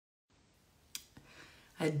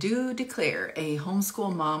I do declare a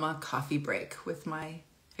homeschool mama coffee break with my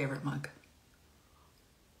favorite mug.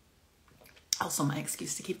 Also my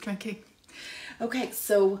excuse to keep drinking. Okay,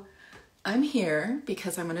 so I'm here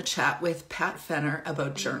because I'm going to chat with Pat Fenner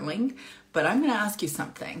about journaling, but I'm going to ask you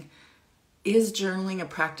something. Is journaling a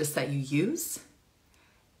practice that you use?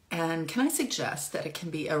 And can I suggest that it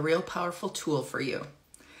can be a real powerful tool for you?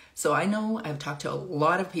 So I know I've talked to a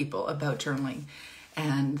lot of people about journaling,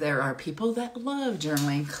 and there are people that love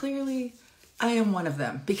journaling. Clearly, I am one of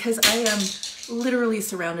them because I am literally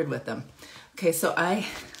surrounded with them. Okay, so I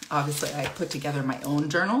put together my own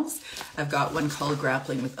journals. I've got one called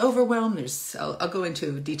Grappling with Overwhelm. I'll go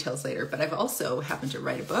into details later, but I've also happened to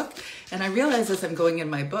write a book. And I realize as I'm going in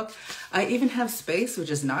my book, I even have space, which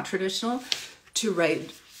is not traditional, to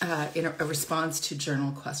write in a response to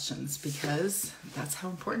journal questions, because that's how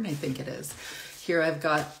important I think it is. Here I've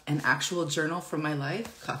got an actual journal from my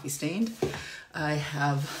life, coffee stained. I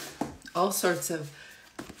have all sorts of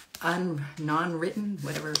non-written,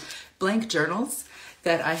 whatever, blank journals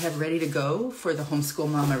that I have ready to go for the Homeschool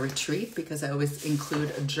Mama retreat, because I always include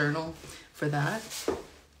a journal for that.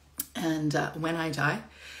 And when I die,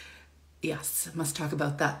 yes, I must talk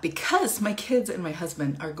about that, because my kids and my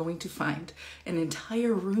husband are going to find an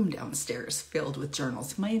entire room downstairs filled with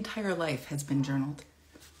journals. My entire life has been journaled,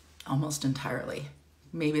 almost entirely.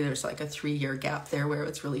 Maybe there's like a 3-year gap there where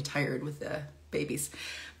it's really tired with the babies.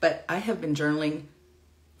 But I have been journaling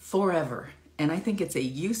forever, and I think it's a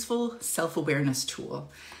useful self-awareness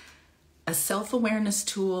tool. A self-awareness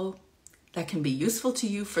tool that can be useful to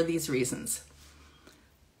you for these reasons.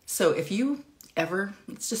 So if you ever,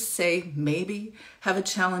 let's just say maybe, have a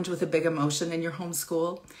challenge with a big emotion in your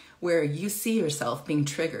homeschool where you see yourself being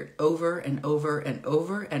triggered over and over and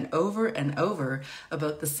over and over and over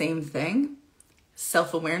about the same thing,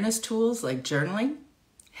 self-awareness tools like journaling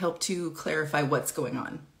help to clarify what's going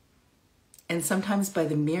on. And sometimes by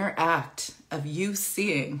the mere act of you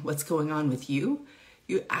seeing what's going on with you,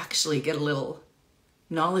 you actually get a little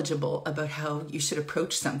knowledgeable about how you should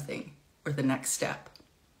approach something or the next step.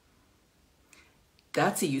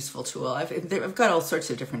 That's a useful tool. I've got all sorts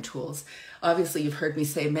of different tools. Obviously, you've heard me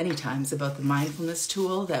say many times about the mindfulness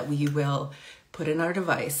tool that we will put in our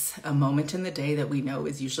device, a moment in the day that we know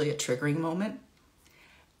is usually a triggering moment,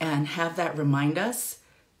 and have that remind us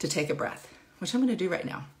to take a breath, which I'm going to do right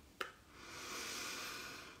now.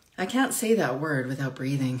 I can't say that word without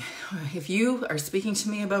breathing. If you are speaking to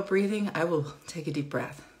me about breathing, I will take a deep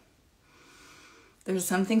breath. There's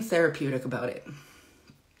something therapeutic about it.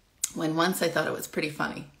 When once I thought it was pretty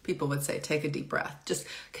funny, people would say, take a deep breath, just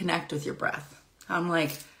connect with your breath. I'm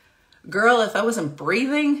like, girl, if I wasn't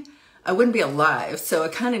breathing, I wouldn't be alive. So I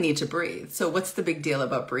kind of need to breathe. So what's the big deal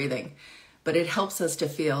about breathing? But it helps us to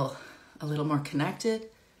feel a little more connected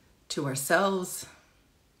to ourselves.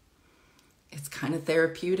 It's kind of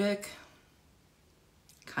therapeutic,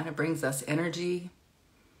 kind of brings us energy,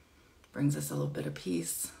 brings us a little bit of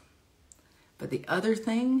peace. But the other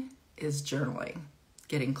thing is journaling.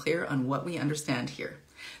 Getting clear on what we understand here.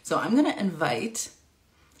 So I'm going to invite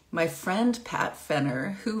my friend Pat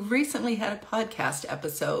Fenner, who recently had a podcast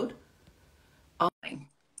episode.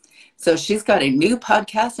 So she's got a new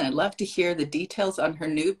podcast, and I'd love to hear the details on her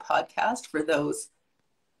new podcast for those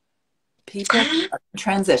people in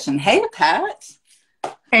transition. Hey, Pat.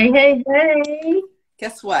 Hey, hey, hey.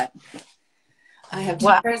 Guess what? I have 2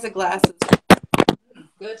 pairs of glasses.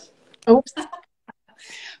 Good. Oops.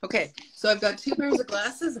 Okay, so I've got 2 pairs of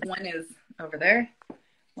glasses. One is over there.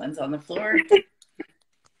 One's on the floor.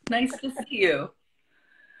 Nice to see you.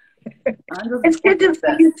 It's good to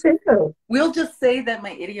see you too. We'll just say that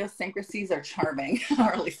my idiosyncrasies are charming,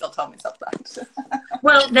 or at least I'll tell myself that.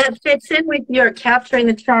 Well, that fits in with your capturing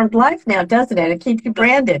the charmed life now, doesn't it? It keeps you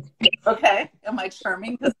branded. Okay, am I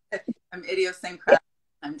charming? I'm idiosyncratic.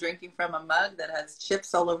 I'm drinking from a mug that has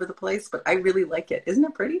chips all over the place, but I really like it. Isn't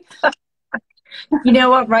it pretty? You know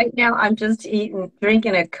what? Right now, I'm just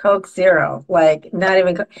drinking a Coke Zero. Like, not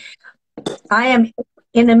even. I am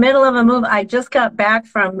in the middle of a move. I just got back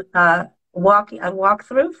from a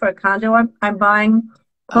walkthrough for a condo I'm buying,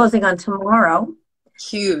 closing on tomorrow.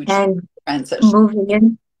 Huge and transition.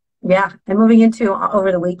 moving into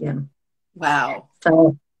over the weekend. Wow.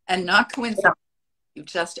 So, and not coincidentally, you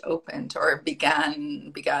just opened or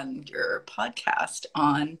began your podcast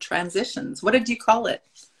on transitions. What did you call it?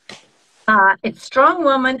 It's Strong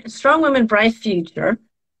Woman, Bright Future.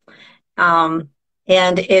 And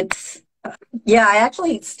it's, I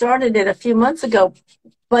actually started it a few months ago,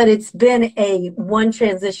 but it's been a one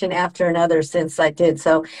transition after another since I did.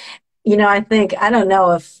 So, I don't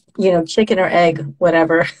know if, chicken or egg,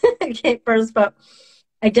 whatever came first, but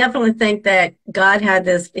I definitely think that God had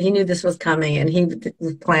this, he knew this was coming and he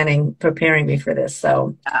was planning, preparing me for this.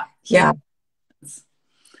 So, Yeah, he yeah. was.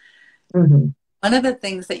 Hmm. One of the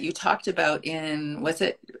things that you talked about in, was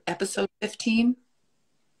it episode 15?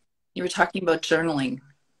 You were talking about journaling.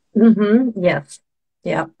 Yes.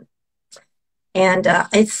 Yeah. And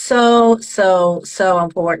it's so, so, so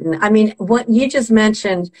important. I mean, what you just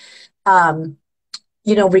mentioned, um,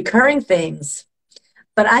 recurring themes.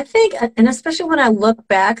 But I think, and especially when I look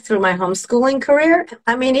back through my homeschooling career,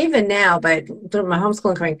 I mean, even now, but through my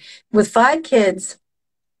homeschooling career, with five kids,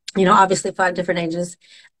 obviously five different ages,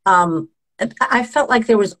 um, I felt like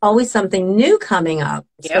there was always something new coming up,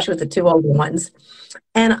 Yep. especially with the two older ones.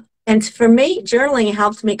 And for me, journaling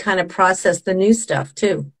helped me kind of process the new stuff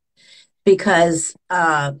too, because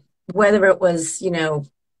whether it was,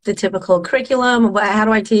 the typical curriculum, how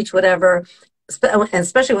do I teach, whatever, and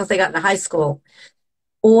especially once they got into high school,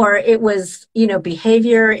 or it was,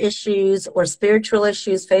 behavior issues or spiritual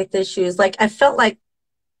issues, faith issues. Like I felt like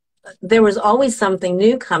there was always something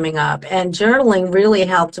new coming up, and journaling really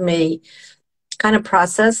helped me kind of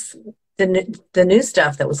process the new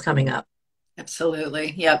stuff that was coming up.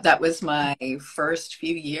 Absolutely. Yeah, that was my first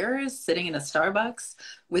few years sitting in a Starbucks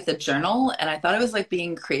with a journal. And I thought it was like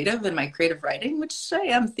being creative in my creative writing, which I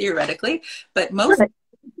am theoretically, but most Right.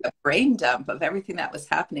 a brain dump of everything that was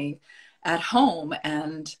happening at home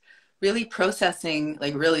and really processing,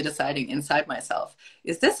 like really deciding inside myself,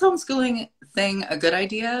 is this homeschooling thing a good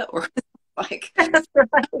idea? Or like, That's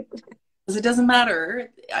right. because it doesn't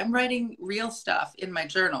matter. I'm writing real stuff in my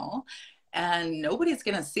journal and nobody's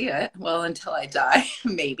going to see it. Well, until I die,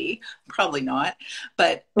 maybe, probably not.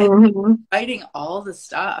 But Hmm. writing all the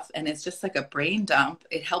stuff and it's just like a brain dump.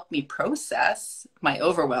 It helped me process my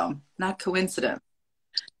overwhelm, not coincidence.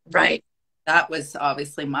 Right. That was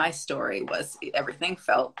obviously my story was everything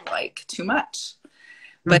felt like too much.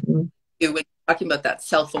 But Hmm. when you're talking about that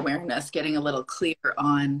self-awareness, getting a little clear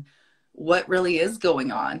on what really is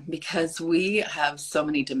going on, because we have so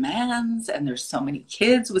many demands and there's so many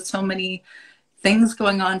kids with so many things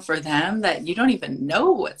going on for them that you don't even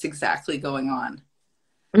know what's exactly going on.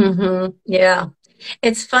 Yeah.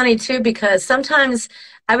 It's funny too, because sometimes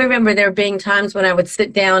I remember there being times when I would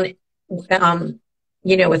sit down, um,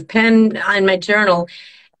 with pen on my journal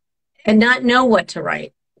and not know what to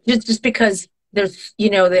write. Just because there's,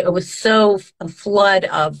 it was so a flood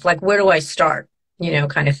of like, where do I start?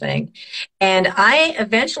 Kind of thing. And I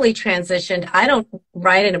eventually transitioned. I don't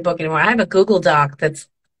write in a book anymore. I have a Google Doc that's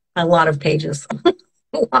a lot of pages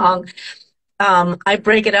long. I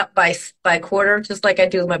break it up by quarter, just like I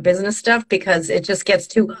do with my business stuff, because it just gets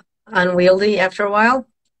too unwieldy after a while.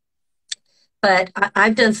 But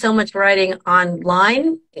I've done so much writing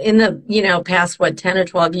online in the, past, what, 10 or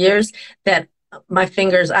 12 years that my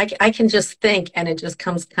fingers, I can just think and it just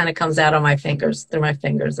kind of comes out on my fingers, through my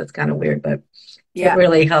fingers. It's kind of weird, but it Yeah.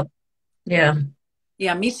 really helped. Yeah.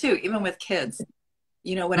 Yeah, me too, even with kids.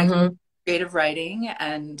 When I Hmm. creative writing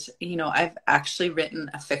and I've actually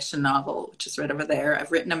written a fiction novel, which is right over there.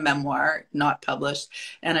 I've written a memoir, not published,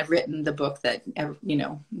 and I've written the book that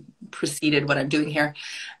preceded what I'm doing here.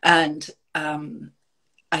 And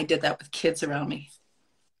I did that with kids around me.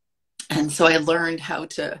 And so I learned how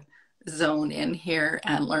to zone in here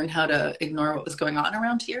and learn how to ignore what was going on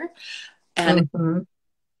around here. And Hmm.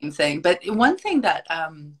 thing. But one thing that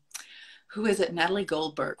who is it? Natalie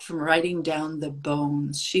Goldberg from Writing Down the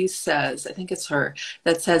Bones. She says, I think it's her,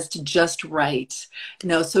 that says to just write.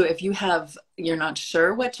 So if you're not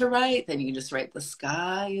sure what to write, then you just write the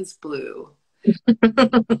sky is blue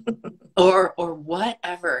or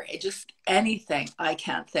whatever. It just anything. I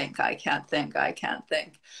can't think. I can't think. I can't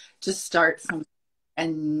think. Just start from,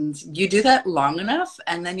 and you do that long enough,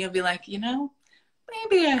 and then you'll be like,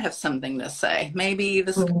 maybe I have something to say. Maybe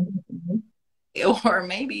the sky, Hmm. or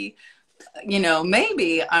maybe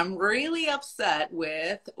I'm really upset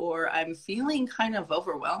with, or I'm feeling kind of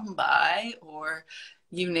overwhelmed by, or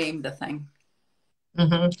you name the thing.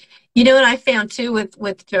 Hmm. You know what I found too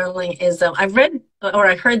with journaling is I've read or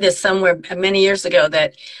I heard this somewhere many years ago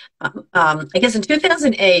that I guess in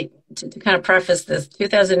 2008 to kind of preface this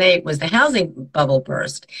 2008 was the housing bubble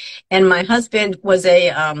burst, and my husband was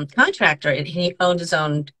a contractor and he owned his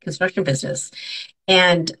own construction business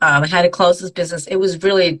and had to close his business. It was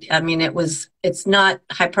really, I mean, it's not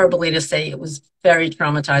hyperbole to say it was very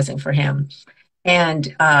traumatizing for him.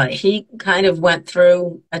 And he kind of went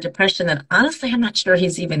through a depression that honestly I'm not sure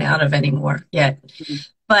he's even out of anymore yet. Mhm.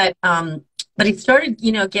 But he started,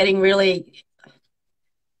 getting really,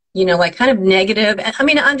 like kind of negative. I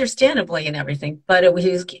mean, understandably and everything, but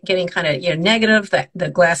he was getting kind of, negative, that the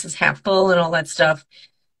glass is half full and all that stuff.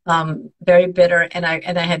 very bitter. And I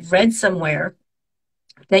had read somewhere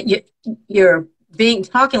that you're being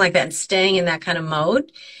talking like that and staying in that kind of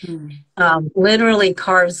mode Mm. literally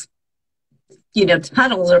carves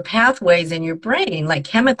tunnels or pathways in your brain, like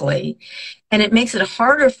chemically, and it makes it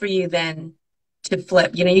harder for you then to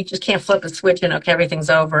flip. You just can't flip a switch and okay, everything's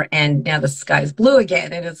over, and now the sky's blue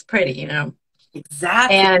again and it's pretty.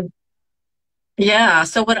 Exactly. And yeah,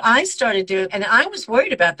 so what I started doing, and I was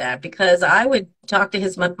worried about that because I would talk to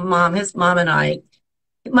his mom and I.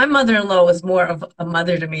 My mother-in-law was more of a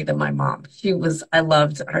mother to me than my mom. I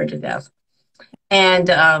loved her to death. And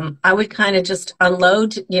I would kind of just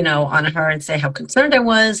unload, on her and say how concerned I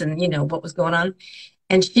was and, what was going on.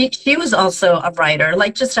 And she was also a writer,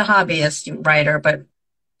 like just a hobbyist writer, but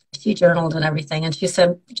she journaled and everything. And she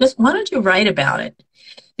said, just why don't you write about it?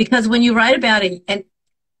 Because when you write about it, and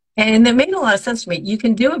it made a lot of sense to me, you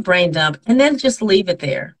can do a brain dump and then just leave it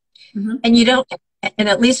there. Hmm. And you don't, and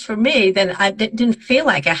at least for me, then I didn't feel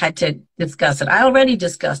like I had to discuss it. I already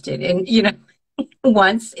discussed it and,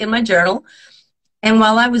 once in my journal. And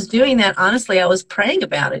while I was doing that, honestly, I was praying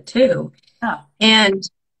about it too. Yeah. And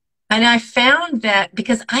and I found that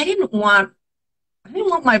because I didn't want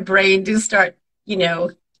my brain to start,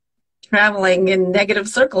 traveling in negative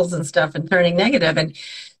circles and stuff and turning negative.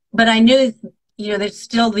 But I knew, there's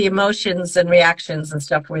still the emotions and reactions and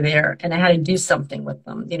stuff were there, and I had to do something with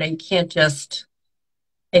them. You can't just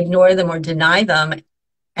ignore them or deny them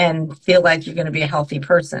and feel like you're going to be a healthy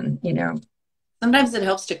person. Sometimes it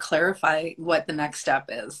helps to clarify what the next step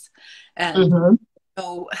is. And Hmm.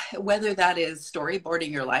 so whether that is storyboarding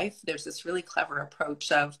your life, there's this really clever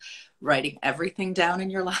approach of writing everything down in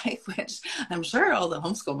your life, which I'm sure all the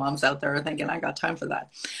homeschool moms out there are thinking, I got time for that.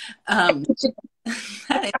 Um,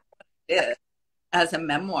 that is it as a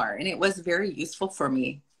memoir. And it was very useful for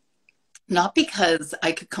me, not because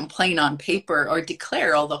I could complain on paper or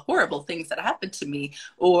declare all the horrible things that happened to me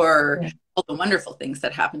or all the wonderful things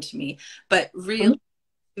that happened to me, but really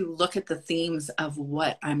to look at the themes of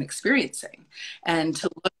what I'm experiencing and to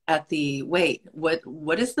look at the wait,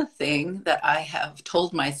 what is the thing that I have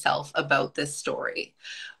told myself about this story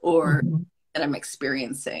or Hmm. that I'm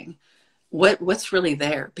experiencing? What's really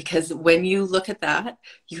there? Because when you look at that,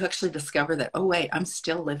 you actually discover that, oh wait, I'm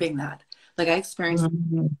still living that. Like I experienced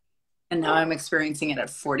Hmm. and now I'm experiencing it at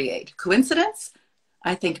 48. Coincidence?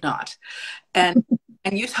 I think not. And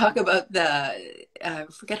and you talk about I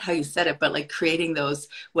forget how you said it, but like creating those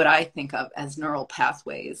what I think of as neural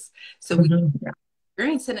pathways. So we Hmm.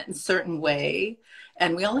 experience it in a certain way,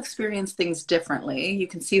 and we all experience things differently. You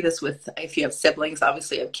can see this with if you have siblings,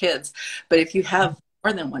 obviously you have kids, but if you have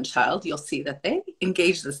more than one child, you'll see that they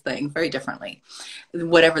engage this thing very differently,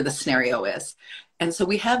 whatever the scenario is. And so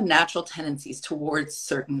we have natural tendencies towards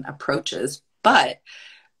certain approaches, but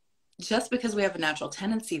just because we have a natural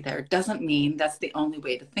tendency there doesn't mean that's the only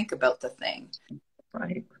way to think about the thing.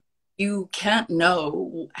 Right. You can't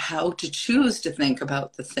know how to choose to think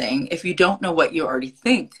about the thing if you don't know what you already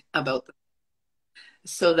think about the thing.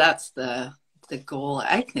 So that's the goal,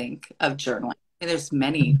 I think, of journaling. And there's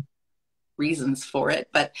many reasons for it,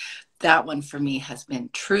 but that one for me has been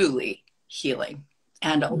truly healing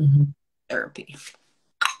and a Hmm. therapy.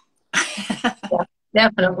 Yeah,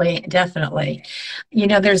 definitely, definitely.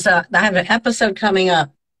 I have an episode coming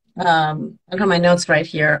up. I've got my notes right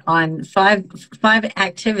here on five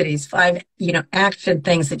activities, five, action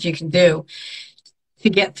things that you can do to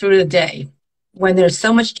get through the day when there's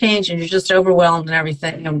so much change and you're just overwhelmed and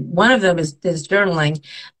everything. And one of them is journaling.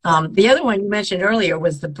 The other one you mentioned earlier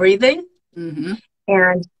was the breathing. Mm-hmm.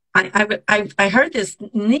 And I heard this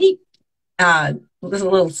neat there's a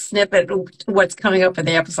little snippet of what's coming up in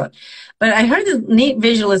the episode. But I heard the neat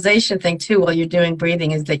visualization thing too while you're doing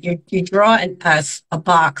breathing is that you draw a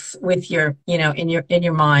box with in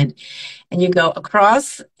your mind, and you go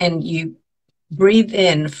across and you breathe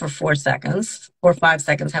in for 4 seconds or 5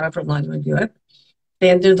 seconds, however long you do it.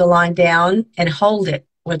 Then do the line down and hold it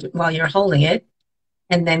while you're holding it,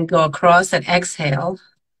 and then go across and exhale,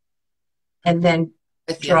 and then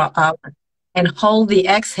With you. draw up and hold the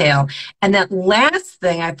exhale. And that last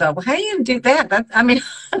thing, I thought, well, how do you do that? I mean,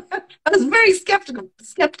 I was very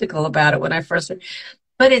skeptical about it when I first heard,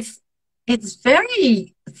 but it's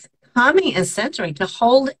very calming and centering to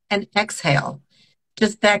hold and exhale.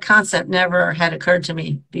 Just that concept never had occurred to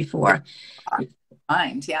me before.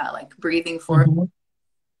 Mind, yeah, like Mhm.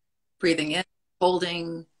 breathing in,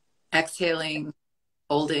 holding, exhaling,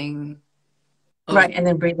 holding over. Right, and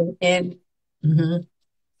then breathing in. Hmm.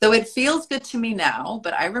 So it feels good to me now,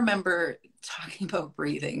 but I remember talking about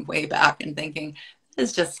breathing way back and thinking, this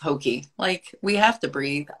is just hokey. Like, we have to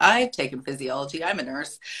breathe. I've taken physiology, I'm a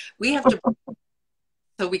nurse. We have to.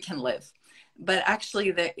 so we can live. But actually,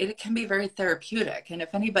 it can be very therapeutic. And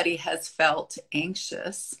if anybody has felt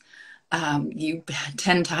anxious, you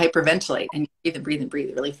tend to hyperventilate and you breathe and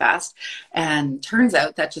breathe really fast. And turns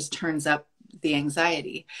out that just turns up the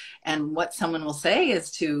anxiety. And what someone will say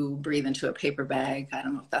is to breathe into a paper bag. I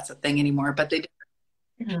don't know if that's a thing anymore, but they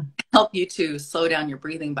help you to slow down your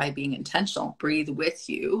breathing by being intentional. Breathe with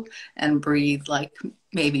you and breathe like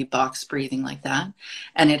maybe box breathing like that.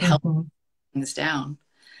 And it helps things down.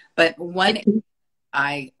 But one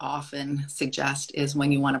I often suggest is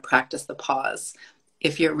when you want to practice the pause.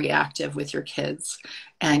 If you're reactive with your kids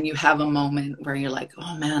and you have a moment where you're like,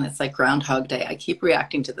 oh man, it's like Groundhog Day. I keep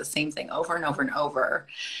reacting to the same thing over and over and over.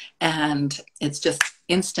 And it's just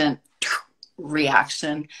instant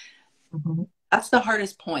reaction. That's the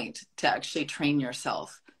hardest point to actually train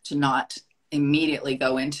yourself to not immediately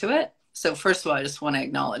go into it. So first of all, I just want to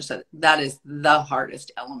acknowledge that that is the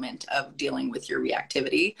hardest element of dealing with your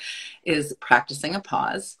reactivity is practicing a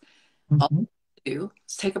pause. All you do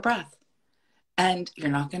is take a breath. And you're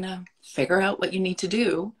not going to figure out what you need to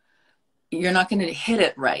do. You're not going to hit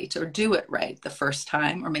it right or do it right the first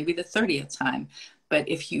time or maybe the 30th time. But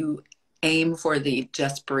if you aim for the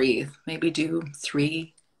just breathe, maybe do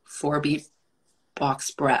 3, 4 beat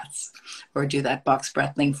box breaths or do that box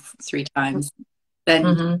breath thing 3 times,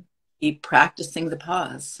 then keep practicing the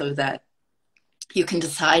pause so that you can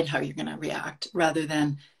decide how you're going to react rather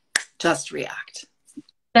than just react.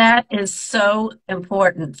 That is so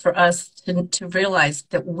important for us to realize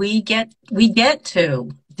that we get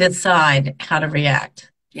to decide how to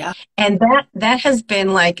react. Yeah. And that has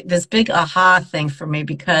been like this big aha thing for me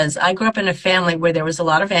because I grew up in a family where there was a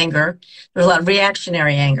lot of anger. There was a lot of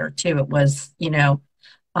reactionary anger too. It was,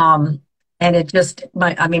 and it just,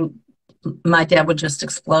 my dad would just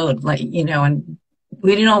explode, like, and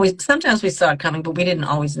we didn't always, sometimes we saw it coming, but we didn't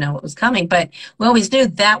always know it was coming. But we always knew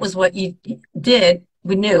that was what you did.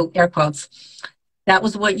 We knew, air quotes, that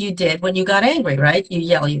was what you did when you got angry, right? You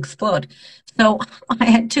yell, you explode. So I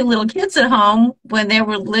had 2 little kids at home when they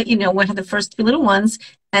were, one of the first 2 little ones.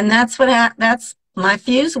 And that's my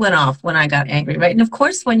fuse went off when I got angry, right? And of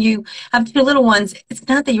course, when you have 2 little ones, it's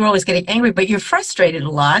not that you're always getting angry, but you're frustrated a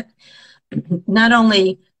lot. Not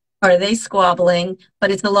only are they squabbling, but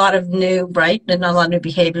it's a lot of new, right? And a lot of new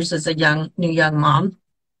behaviors as a young mom.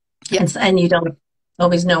 Yeah. And you don't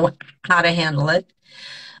always know how to handle it.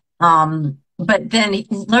 But then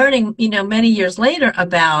learning, many years later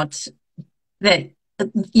about that,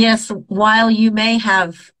 yes, while you may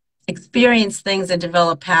have experienced things and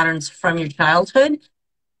developed patterns from your childhood,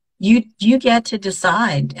 you get to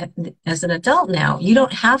decide as an adult now. You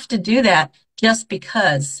don't have to do that just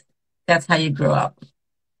because that's how you grew up.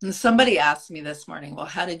 And somebody asked me this morning, well,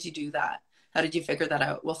 how did you do that? How did you figure that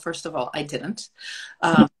out? Well, first of all, I didn't.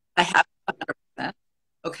 I have 100%.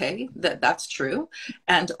 Okay, that's true.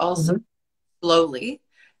 And also slowly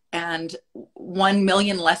and 1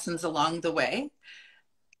 million lessons along the way.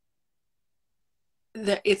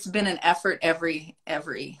 It's been an effort every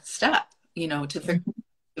step, to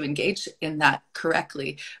engage in that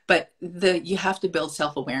correctly. But you have to build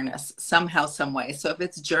self-awareness somehow, some way. So if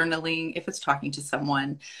it's journaling, if it's talking to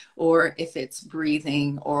someone, or if it's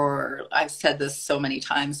breathing, or I've said this so many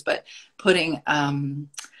times, but putting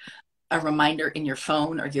a reminder in your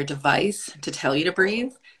phone or your device to tell you to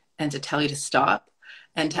breathe and to tell you to stop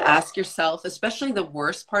and to ask yourself, especially the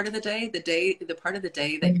worst part of the day, the part of the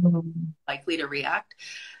day that you're likely to react,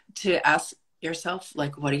 to ask yourself,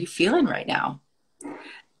 like, what are you feeling right now?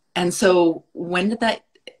 And so when did that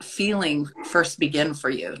feeling first begin for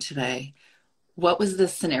you today? What was the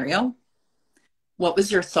scenario? What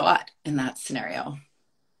was your thought in that scenario?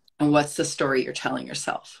 And what's the story you're telling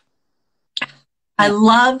yourself? I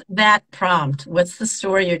love that prompt. What's the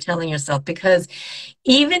story you're telling yourself? Because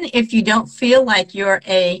even if you don't feel like you're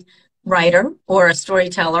a writer or a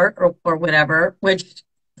storyteller or whatever, which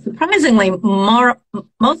surprisingly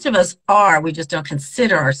most of us are, we just don't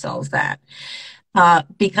consider ourselves that.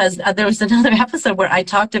 Because there was another episode where I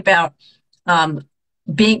talked about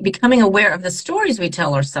becoming aware of the stories we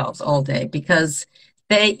tell ourselves all day, because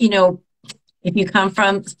they, if you come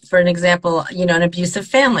from, for an example, an abusive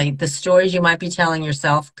family, the stories you might be telling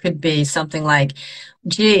yourself could be something like,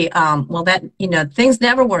 gee, well, that, things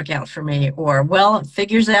never work out for me, or, well, it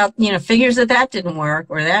figures that didn't work,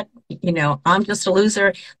 or that, I'm just a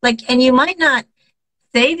loser. Like, and you might not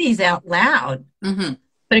say these out loud,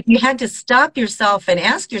 but if you had to stop yourself and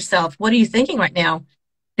ask yourself, what are you thinking right now?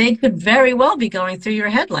 They could very well be going through your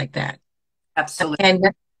head like that. Absolutely.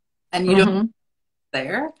 And you don't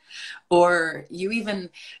there, or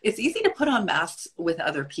it's easy to put on masks with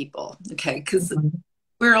other people, okay, because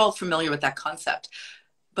we're all familiar with that concept.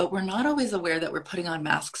 but we're not always aware that we're putting on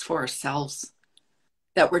masks for ourselves,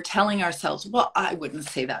 that we're telling ourselves, well, I wouldn't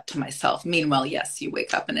say that to myself. Meanwhile, yes, you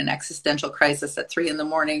wake up in an existential crisis at 3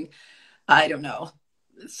 a.m. I don't know,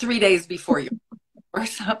 3 days before you or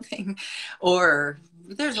something. Or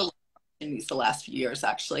there's a lot of opportunities the last few years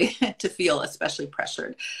actually to feel especially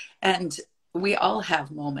pressured. And we all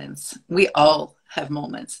have moments. We all have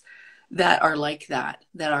moments that are like that,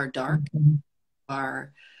 that are dark,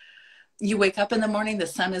 are you wake up in the morning, the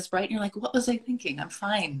sun is bright, and you're like, what was I thinking? I'm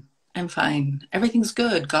fine. I'm fine. Everything's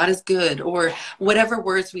good. God is good. Or whatever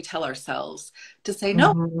words we tell ourselves to say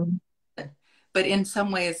no. Mm-hmm. But in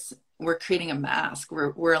some ways, we're creating a mask.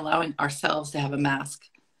 We're allowing ourselves to have a mask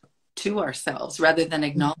to ourselves rather than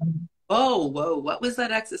acknowledge, whoa, whoa, what was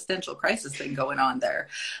that existential crisis thing going on there?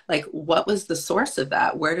 Like, what was the source of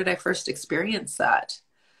that? Where did I first experience that?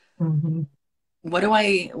 Mm-hmm. What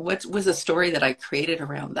was a story that I created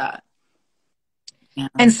around that? Yeah.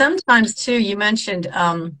 And sometimes too, you mentioned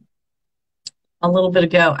a little bit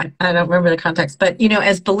ago, I don't remember the context, but you know,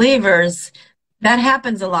 as believers, that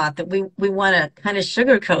happens a lot that we want to kind of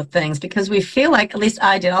sugarcoat things because we feel like, at least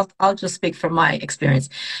I did, I'll just speak from my experience.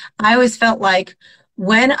 I always felt like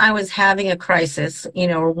when I was having a crisis, you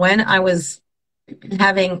know, or when I was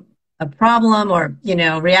having a problem or, you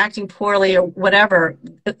know, reacting poorly or whatever,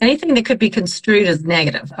 anything that could be construed as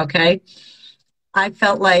negative, okay? I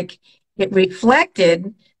felt like it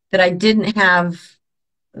reflected that I didn't have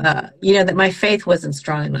you know, that my faith wasn't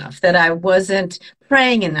strong enough, that I wasn't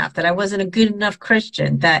praying enough, that I wasn't a good enough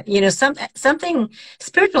Christian, that, you know, something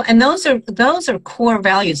spiritual. And those are core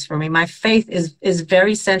values for me. My faith is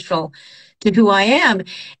very central to who I am.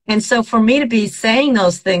 And so for me to be saying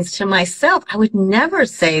those things to myself, I would never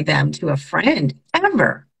say them to a friend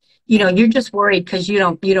ever. You know, you're just worried because you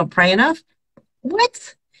don't pray enough.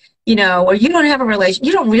 What? You know, or you don't have a relation,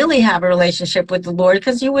 you don't really have a relationship with the Lord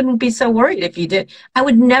because you wouldn't be so worried if you did. I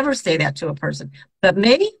would never say that to a person, but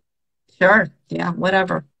maybe, sure, yeah,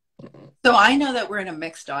 whatever. So I know that we're in a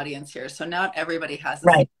mixed audience here. So not everybody has the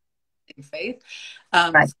Right, same faith.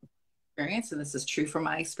 right. Experience, and this is true from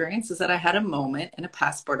my experience, is that I had a moment in a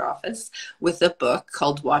passport office with a book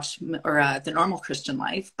called The Normal Christian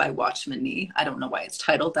Life by Watchman Nee. I don't know why it's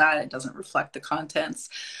titled that. It doesn't reflect the contents,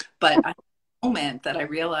 but I had a moment that I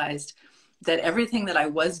realized that everything that I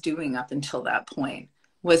was doing up until that point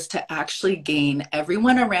was to actually gain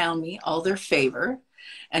everyone around me all their favor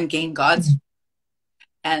and gain God's.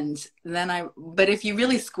 And then but if you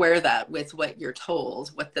really square that with what you're told,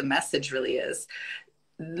 what the message really is,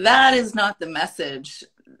 that is not the message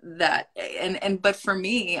but for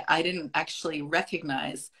me, I didn't actually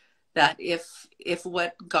recognize that if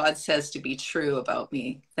what God says to be true about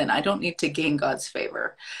me, then I don't need to gain God's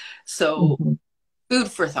favor. So Mm-hmm.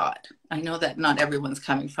 food for thought. I know that not everyone's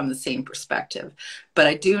coming from the same perspective, but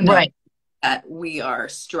I do know Right. that we are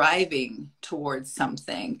striving towards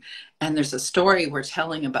something, and there's a story we're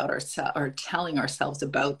telling about ourselves or telling ourselves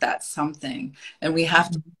about that something, and we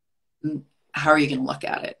have to. How are you going to look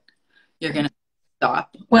at it? You're going to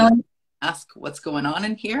stop and Well, ask what's going on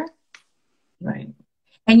in here. right.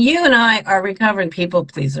 And you and I are recovering people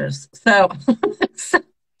pleasers. So,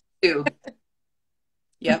 Too.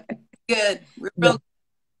 Yep. Good. We're yeah.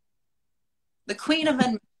 the queen of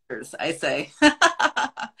admirers, I say.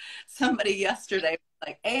 Somebody yesterday was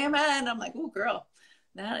like, amen. I'm like, oh, girl,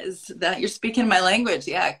 that you're speaking my language.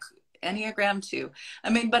 Yeah. Enneagram 2. I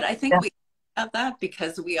mean, but I think Yeah. we have that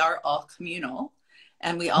because we are all communal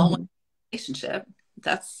and we all want Mhm. a relationship.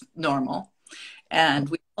 That's normal. And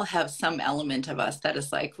we all have some element of us that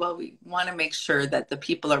is like, well, we want to make sure that the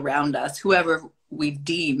people around us, whoever we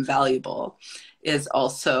deem valuable, is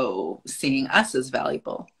also seeing us as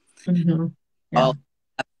valuable. Mhm. Yeah. All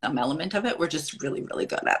have some element of it. We're just really, really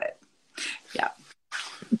good at it. Yeah.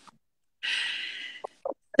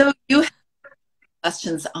 So you have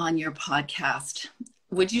questions on your podcast.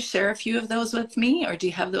 Would you share a few of those with me, or do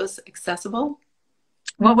you have those accessible?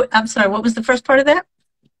 I'm sorry, what was the first part of that?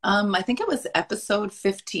 I think it was episode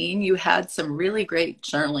 15. You had some really great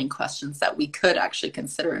journaling questions that we could actually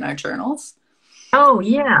consider in our journals. Oh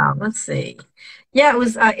yeah, let's see. Yeah, it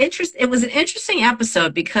was an interesting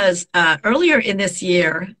episode because earlier in this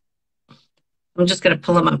year, I'm just going to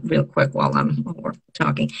pull them up real quick while we're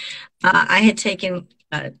talking. I had taken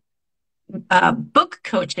book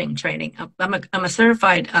coaching training. I'm a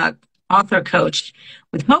certified author coach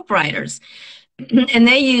with Hope Writers, and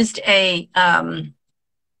they used a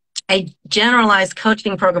generalized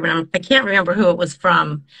coaching program. And I can't remember who it was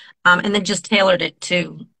from, and then just tailored it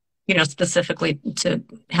to specifically to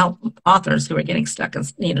help authors who are getting stuck and,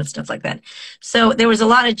 stuff like that. So there was a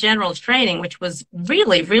lot of general training, which was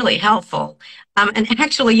really, really helpful. And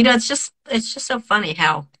actually, it's just so funny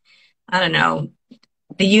how, I don't know,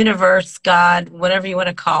 the universe, God, whatever you want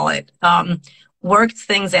to call it, worked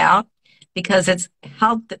things out because it's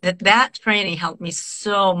helped. That training helped me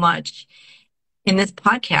so much in this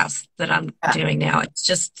podcast that I'm doing now.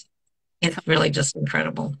 It's really just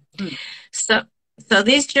incredible. Mm. So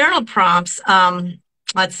these journal prompts,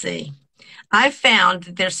 let's see. I found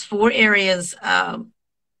that there's 4 areas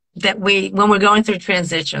that when we're going through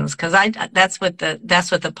transitions, because that's what the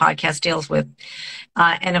podcast deals with.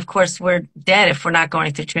 And of course, we're dead if we're not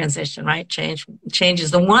going through transition, right? Change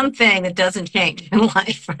is the one thing that doesn't change in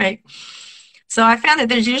life, right? So I found that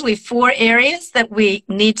there's usually 4 areas that we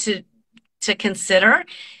need to consider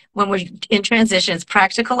when we're in transition. It's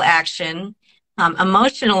practical action,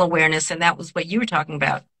 emotional awareness, and that was what you were talking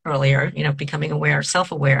about earlier, becoming aware,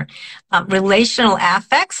 self-aware, relational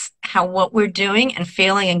affects, how what we're doing and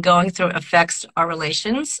feeling and going through affects our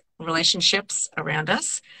relationships around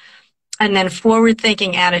us, and then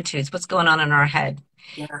forward-thinking attitudes, what's going on in our head.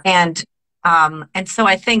 Yeah. And so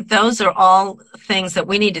I think those are all things that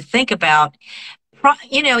we need to think about.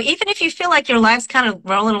 Even if you feel like your life's kind of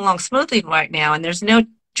rolling along smoothly right now and there's no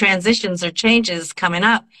transitions or changes coming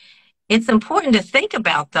up, it's important to think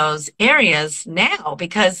about those areas now,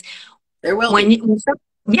 because there will be.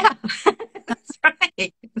 Yeah, that's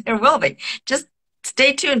right. There will be. Just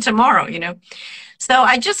stay tuned tomorrow, So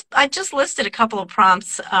I just listed a couple of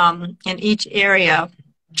prompts in each area.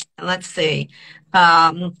 Let's see.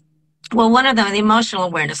 Well, one of them, the emotional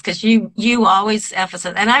awareness, because you always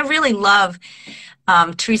emphasize, and I really love,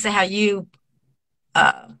 Teresa, how you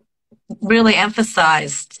really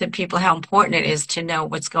emphasize to people how important it is to know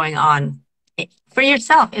what's going on for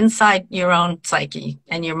yourself inside your own psyche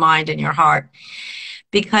and your mind and your heart.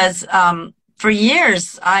 Because for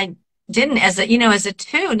years I didn't, as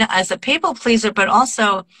a people pleaser, but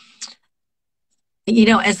also,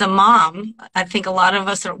 as a mom, I think a lot of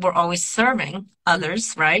us we're always serving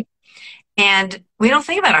others, right? And we don't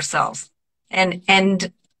think about ourselves. And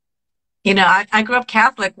I grew up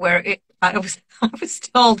Catholic, where I was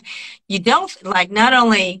told you don't, like, not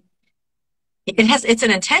only it's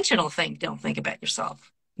an intentional thing, don't think about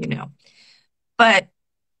yourself, but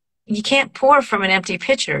you can't pour from an empty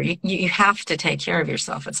pitcher. You have to take care of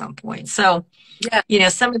yourself at some point. So, yeah,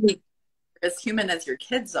 some of the, as human as your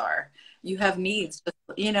kids are, you have needs,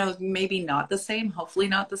 maybe not the same, hopefully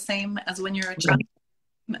not the same as when you're a child.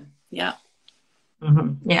 right. Yeah.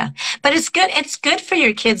 Mm-hmm. Yeah. But it's good. It's good for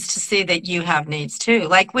your kids to see that you have needs too.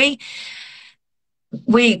 Like we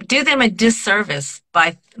do them a disservice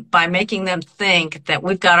by making them think that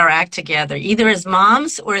we've got our act together, either as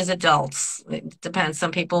moms or as adults. It depends.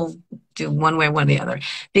 Some people do one way, one the other,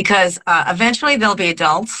 because eventually they'll be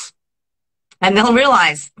adults and they'll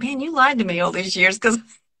realize, man, you lied to me all these years because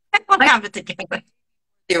I don't have it together.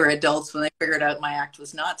 They were adults when they figured out my act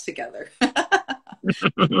was not together.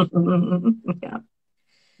 Yeah.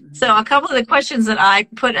 So a couple of the questions that I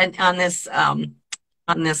put on this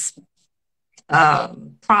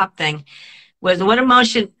prop thing was what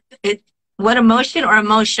emotion or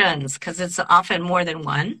emotions, because it's often more than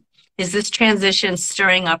one, is this transition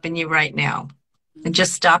stirring up in you right now? And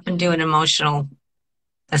just stop and do an emotional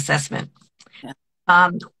assessment.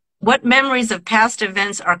 Yeah. What memories of past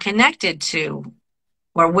events are connected to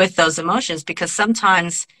or with those emotions? Because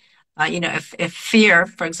sometimes, if fear,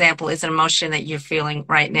 for example, is an emotion that you're feeling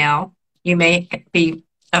right now, you may be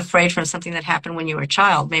afraid from something that happened when you were a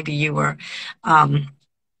child. Maybe you were,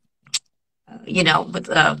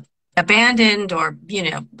 abandoned or,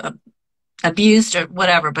 abused or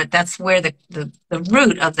whatever, but that's where the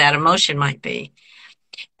root of that emotion might be.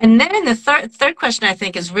 And then the third question, I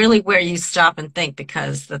think, is really where you stop and think,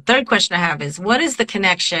 because the third question I have is, what is the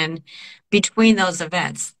connection between those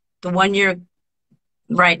events? The one you're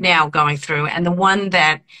right now going through and the one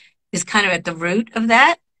that is kind of at the root of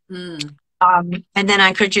that. Mm. And then I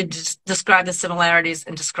encourage you to describe the similarities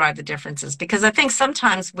and describe the differences, because I think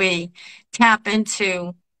sometimes we tap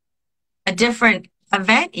into a different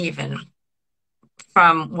event even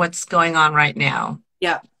from what's going on right now.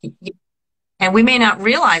 Yeah. And we may not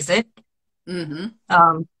realize it, mm-hmm.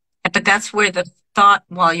 But that's where the thought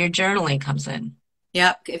while you're journaling comes in.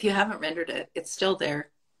 Yeah. If you haven't rendered it, it's still there.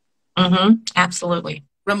 Mm-hmm. Absolutely.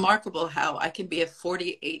 Remarkable how I can be a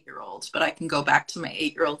 48-year-old, but I can go back to my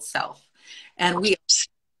 8-year-old self. And I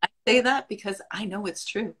say that because I know it's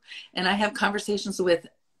true. And I have conversations with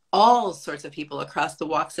all sorts of people across the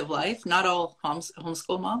walks of life, not all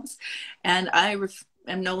homeschool moms. And I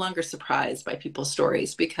am no longer surprised by people's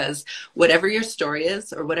stories, because whatever your story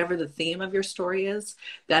is, or whatever the theme of your story is,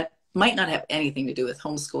 that might not have anything to do with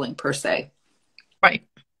homeschooling per se. Right.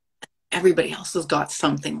 Everybody else has got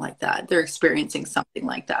something like that. They're experiencing something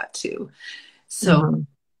like that too. So Mhm.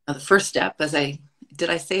 the first step, did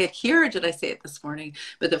I say it here or did I say it this morning?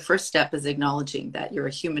 But the first step is acknowledging that you're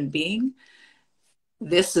a human being.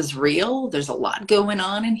 This is real. There's a lot going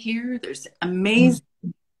on in here. There's amazing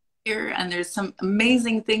here, and there's some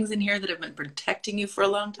amazing things in here that have been protecting you for a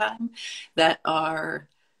long time that are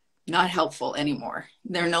not helpful anymore.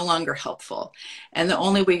 They're no longer helpful. And the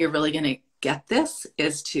only way you're really going to get this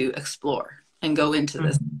is to explore and go into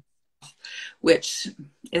this, Mhm. which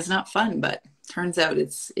is not fun, but turns out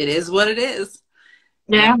it is what it is.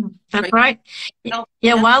 And Yeah, that's right right. now,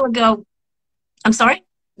 Yeah, a while ago, I'm sorry?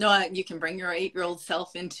 no, you can bring your 8-year-old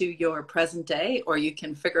self into your present day, or you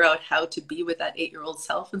can figure out how to be with that 8-year-old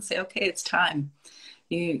self and say, okay, it's time.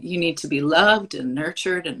 You need to be loved and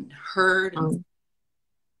nurtured and heard, Mm.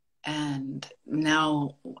 and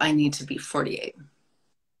now I need to be 48.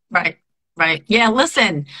 Right, right. Yeah,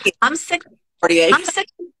 listen, I'm six, 48. I'm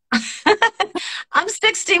six, I'm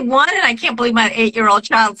 61 and I can't believe my 8-year-old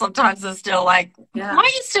child sometimes is still like, why Yeah. are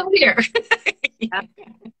you still here? Yeah.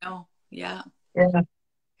 No. Yeah. Yeah.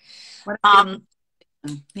 What a beautiful.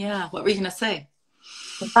 Um, Yeah. What were you gonna say?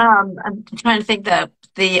 I'm trying to think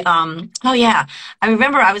oh yeah, I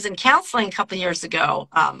remember I was in counseling a couple of years ago.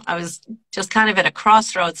 I was just kind of at a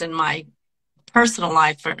crossroads in my personal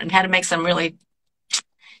life and had to make some really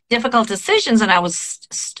difficult decisions, and I was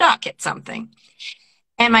stuck at something.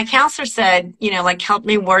 And my counselor said, like help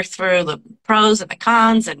me work through the pros and the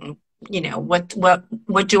cons, and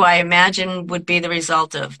what do I imagine would be the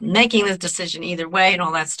result of making this decision either way, and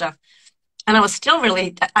all that stuff. And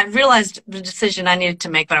I realized the decision I needed to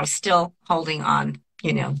make, but I was still holding on,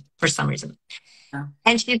 for some reason. Yeah.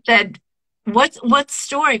 And she said, what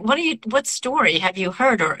story have you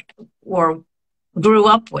heard or grew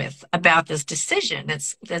up with about this decision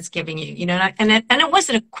that's giving you, and it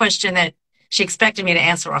wasn't a question that she expected me to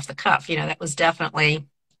answer off the cuff. That was definitely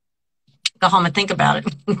go home and think about it,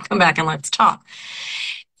 come back and let's talk.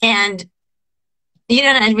 And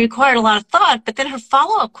it required a lot of thought. But then her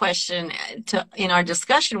follow-up question in our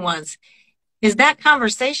discussion was, is that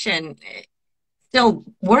conversation still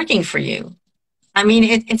working for you? I mean,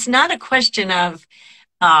 it's not a question of,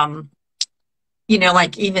 um,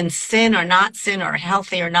 like even sin or not sin, or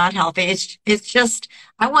healthy or not healthy. It's just,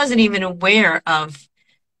 I wasn't even aware of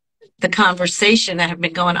the conversation that had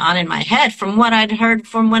been going on in my head from what I'd heard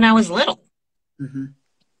from when I was little, Mm-hmm.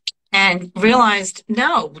 and realized,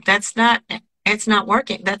 no, it's not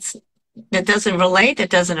working. That doesn't relate. That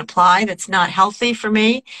doesn't apply. That's not healthy for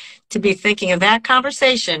me to be thinking of that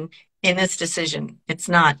conversation in this decision. It's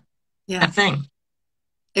not a Yeah. thing.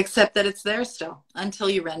 Except that it's there still until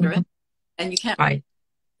you render it, Mhm. and you can't. Right.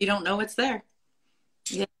 You don't know it's there.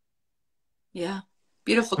 Yeah. Yeah.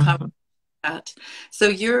 Beautiful comment. Mhm. So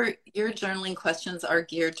your journaling questions are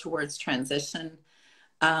geared towards transition.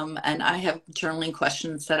 And I have journaling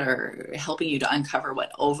questions that are helping you to uncover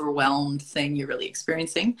what overwhelmed thing you're really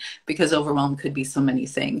experiencing, because overwhelm could be so many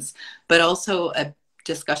things, but also a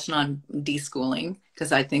discussion on deschooling,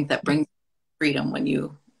 because I think that brings freedom when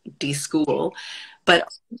you deschool, but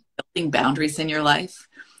building boundaries in your life,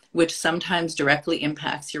 which sometimes directly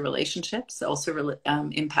impacts your relationships, also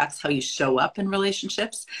impacts how you show up in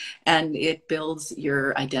relationships, and it builds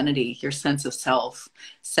your identity, your sense of self,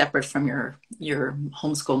 separate from your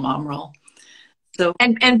homeschool mom role. So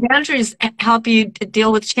And boundaries help you to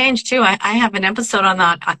deal with change too. I have an episode on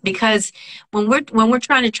that, because when we're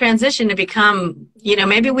trying to transition to become,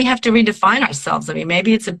 maybe we have to redefine ourselves. I mean,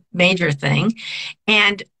 maybe it's a major thing.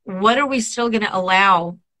 And what are we still going to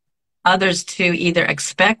allow others to either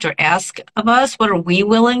expect or ask of us? What are we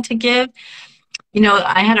willing to give?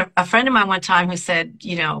 I had a friend of mine one time who said,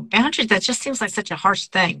 boundaries, that just seems like such a harsh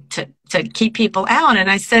thing to keep people out. And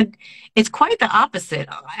I said, it's quite the opposite,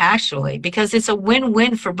 actually, because it's a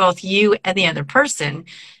win-win for both you and the other person.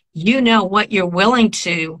 You know what you're willing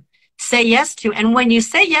to say yes to. And when you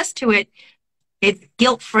say yes to it, it's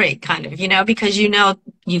guilt-free, kind of, because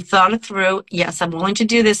you've thought it through. Yes, I'm willing to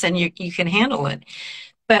do this, and you can handle it.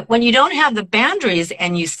 But when you don't have the boundaries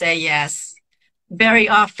and you say yes, very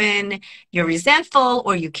often you're resentful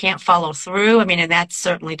or you can't follow through. I mean, and that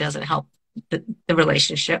certainly doesn't help the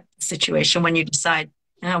relationship situation when you decide,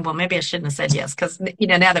 oh, well, maybe I shouldn't have said yes, because,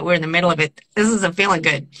 now that we're in the middle of it, this isn't feeling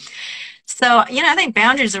good. So, I think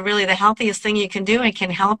boundaries are really the healthiest thing you can do, and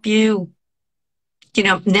can help you,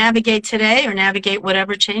 navigate today or navigate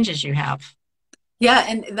whatever changes you have. Yeah,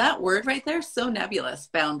 and that word right there, so nebulous,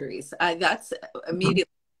 boundaries. That's immediately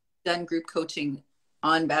done group coaching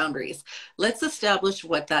on boundaries. Let's establish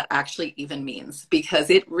what that actually even means because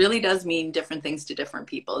it really does mean different things to different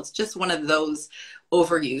people. It's just one of those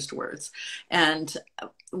overused words. And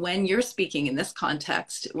when you're speaking in this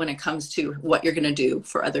context, when it comes to what you're going to do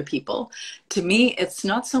for other people, to me, it's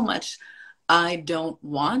not so much I don't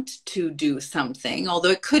want to do something, although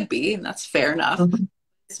it could be, and that's fair enough. Mhm.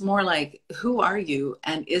 It's more like, who are you?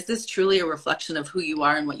 And is this truly a reflection of who you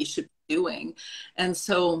are and what you should be doing? And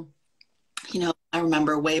so, I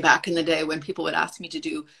remember way back in the day when people would ask me to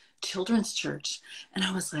do children's church. And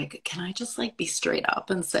I was like, can I just like be straight up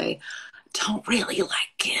and say, don't really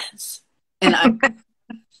like kids? And I'm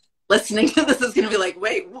listening to this is going to be like,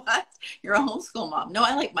 wait, what? You're a homeschool mom. No,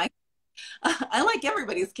 I like I like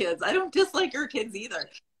everybody's kids. I don't dislike your kids either.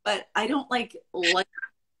 But I don't like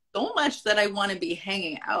so much that I want to be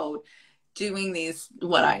hanging out doing these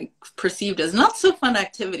what I perceived as not so fun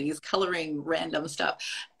activities, coloring random stuff.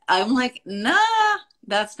 I'm like, nah,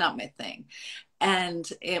 that's not my thing. And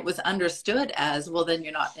it was understood as, well, then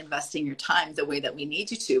you're not investing your time the way that we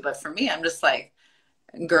need you to. But for me, I'm just like,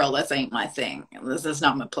 girl, this ain't my thing. This is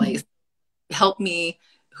not my place. Help me,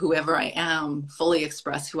 whoever I am, fully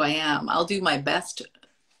express who I am. I'll do my best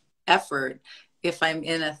effort if I'm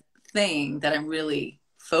in a thing that I'm really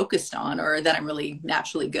focused on or that I'm really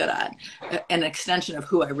naturally good at, an extension of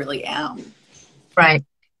who I really am. Right.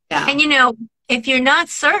 Yeah. And if you're not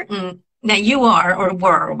certain that you are or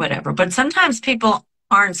were or whatever, but sometimes people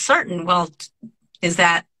aren't certain, well, is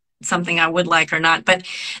that something I would like or not?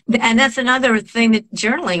 And that's another thing that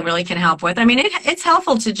journaling really can help with. I mean, it's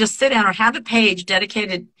helpful to just sit down or have a page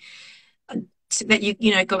dedicated that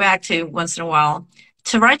you go back to once in a while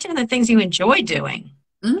to write down the things you enjoy doing.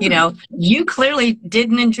 You clearly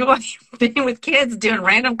didn't enjoy being with kids doing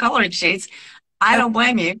random coloring sheets. I don't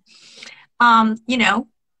blame you.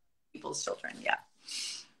 People's children, yeah.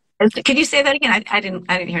 Could you say that again? I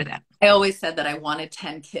didn't hear that. I always said that I wanted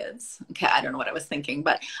 10 kids. Okay, I don't know what I was thinking,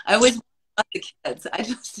 but I always wanted the kids. I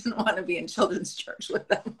just didn't want to be in children's church with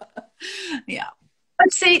them. Yeah.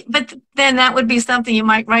 But then that would be something you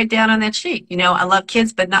might write down on that sheet. I love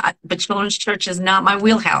kids, but children's church is not my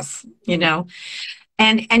wheelhouse,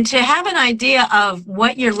 And to have an idea of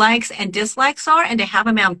what your likes and dislikes are and to have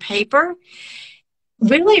them on paper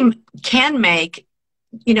really can make,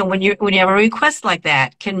 when you have a request like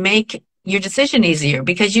that, can make your decision easier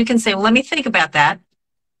because you can say, well, let me think about that.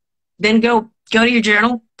 Then go to your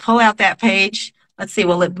journal, pull out that page. Let's see,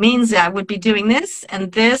 well, it means I would be doing this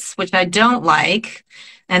and this, which I don't like,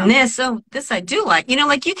 and this I do like.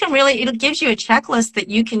 Like you can really, it gives you a checklist that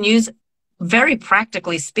you can use very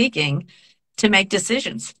practically speaking to make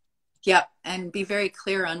decisions. Yeah, and be very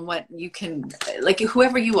clear on what you can, like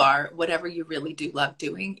whoever you are, whatever you really do love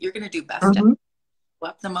doing, you're going to do best at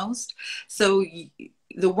up the most. So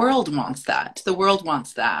the world wants that. The world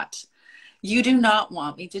wants that. You do not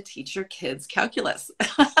want me to teach your kids calculus.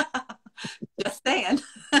 Just saying.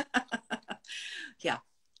 Yeah.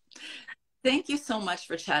 Thank you so much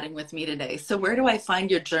for chatting with me today. So where do I find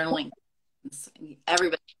your journaling?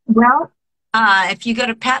 Everybody. Well, if you go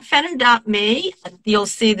to patfenner.me, you'll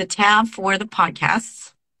see the tab for the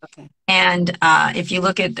podcasts. Okay. And if you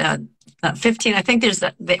look at 15, I think there's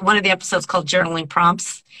one of the episodes called Journaling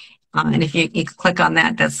Prompts. And if you click on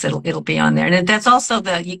that, it'll be on there. And that's also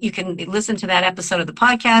you can listen to that episode of the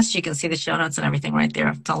podcast. You can see the show notes and everything right there.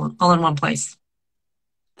 It's all in one place.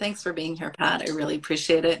 Thanks for being here, Pat. I really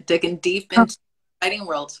appreciate it. Digging deep into the writing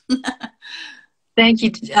world. Thank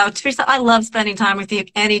you, Teresa. I love spending time with you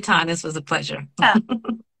anytime. This was a pleasure. Yeah.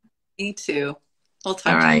 Me too. We'll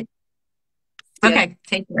talk. All right. Okay.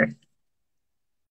 Take care.